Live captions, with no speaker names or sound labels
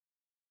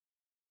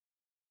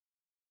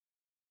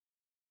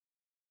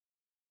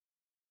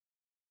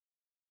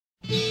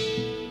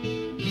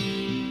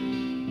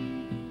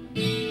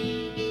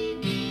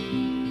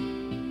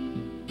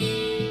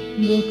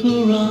Look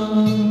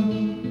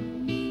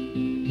around,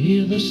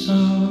 hear the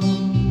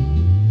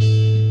sound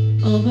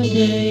of a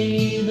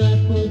day that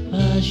will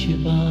pass you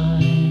by.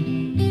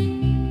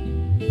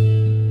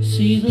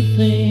 See the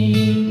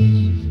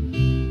things,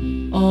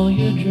 all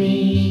your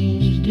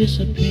dreams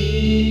disappear.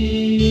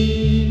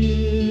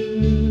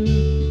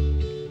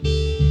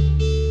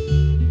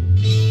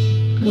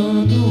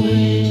 Gone the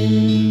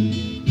wind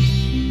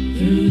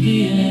through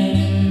the air,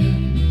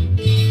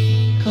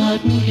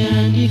 cotton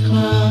candy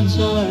clouds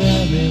are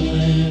everywhere.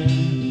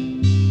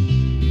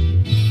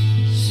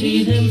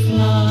 See them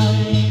fly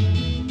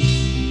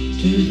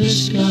to the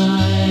sky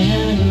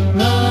and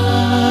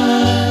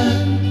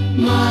run,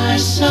 my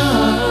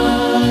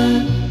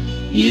son,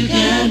 you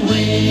can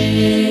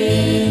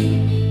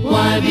win.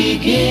 Why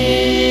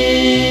begin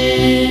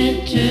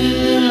to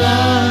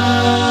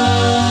love?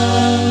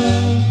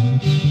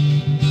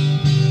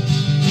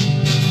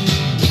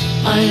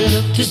 I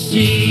look to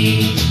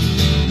see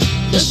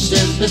the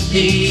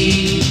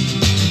sympathy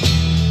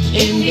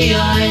in the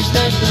eyes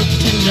that look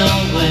to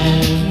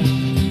nowhere.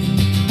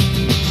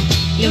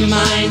 Your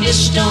mind is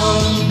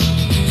stone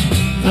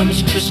from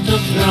its crystal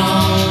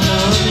throne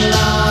of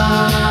light.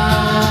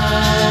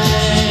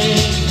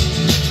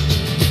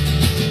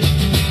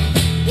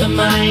 The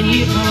mind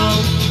you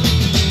broke,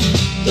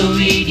 the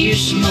weed you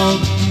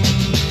smoke,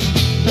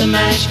 the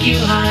mask you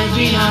hide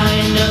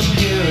behind of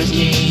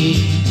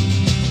purity.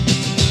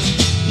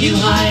 You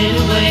hide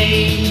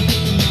away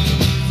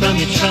from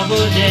your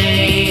troubled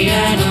day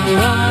and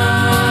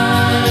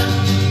run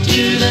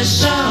to the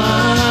sun.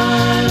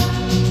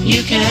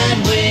 You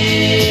can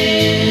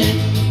win.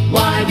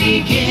 Why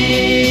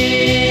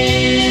begin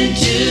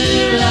to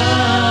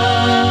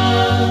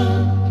love?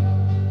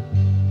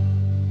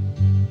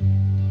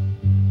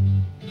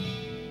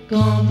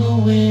 Gone the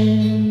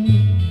wind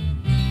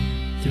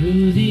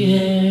through the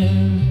air,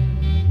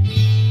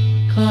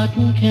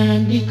 cotton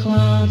candy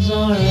clouds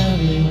are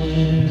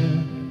everywhere.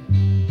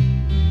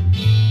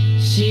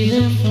 See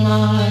them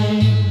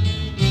fly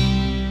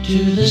to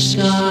the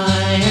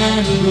sky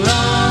and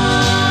run.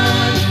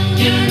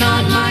 You're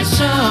not my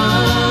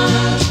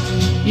son,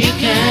 you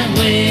can't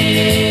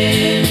win.